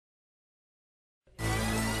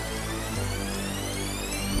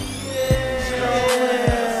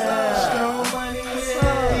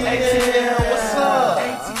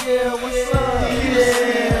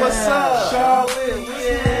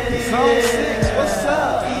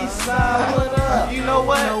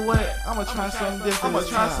I'ma try something different. I'ma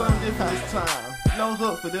try something different this time. No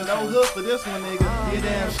hook for this. No hook for this one, nigga. You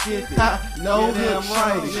damn skippy. No hook,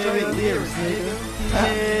 right? Straight lyrics, nigga.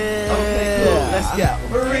 Okay, cool. Let's go.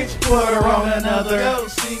 Rich Porter on another. Go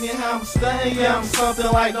see me how I'm staying. Yeah, I'm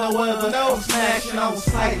something like no other. No smashing on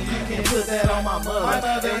sight. You can put that on my mother. My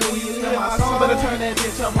mother, when you hear my song, better turn that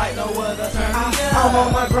bitch up like no other. I'm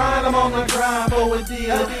on my grind. I'm on the grind for a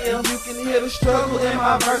deal. You can hear the struggle in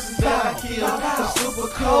my verses that I kill. I'm super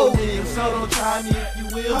cold, nigga, so don't try me if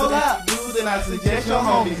you will. Hold up. If you do, then I suggest your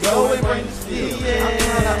homies go and bring the steel. I'm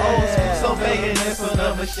kinda old school, so begging this on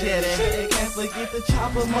a machete. Can't forget the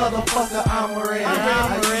choppers, motherfucker, I'm ready.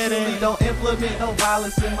 I usually don't implement no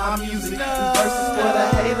violence in my music. This verse is for the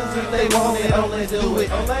haters, if they want it, only do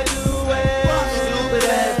it. Only do it. Stupid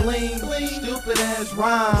ass bling, stupid ass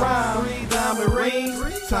rhyme. 3 diamond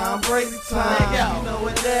rings, Tom Brady time. You know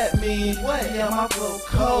what that means? Yeah, my flow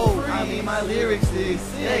cold. I mean, my lyrics is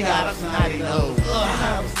they got a snotty nose.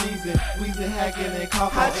 I'm sneezing, wheezing, hacking, and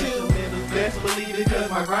coughing on instrumentals. Best believe it, cause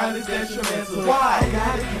my grind is detrimental. Why? I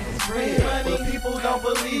gotta keep it spread, but people don't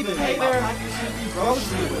believe it. Hey, my pocket should be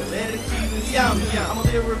grocery, but let it keep it yum. I'm a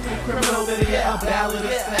lyrical criminal, better get a ballad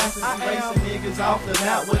assassin. Erasing niggas off the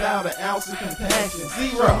map without an ounce of compassion.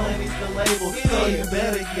 Zero money's the label, so you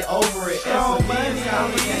better get over it. Strong money,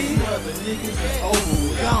 the niggas is over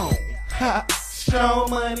with. Gone. Strong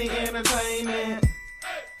money entertainment.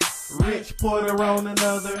 Rich Porter on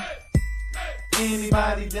another.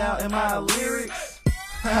 Anybody doubting my lyrics?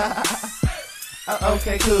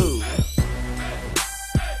 Okay, cool.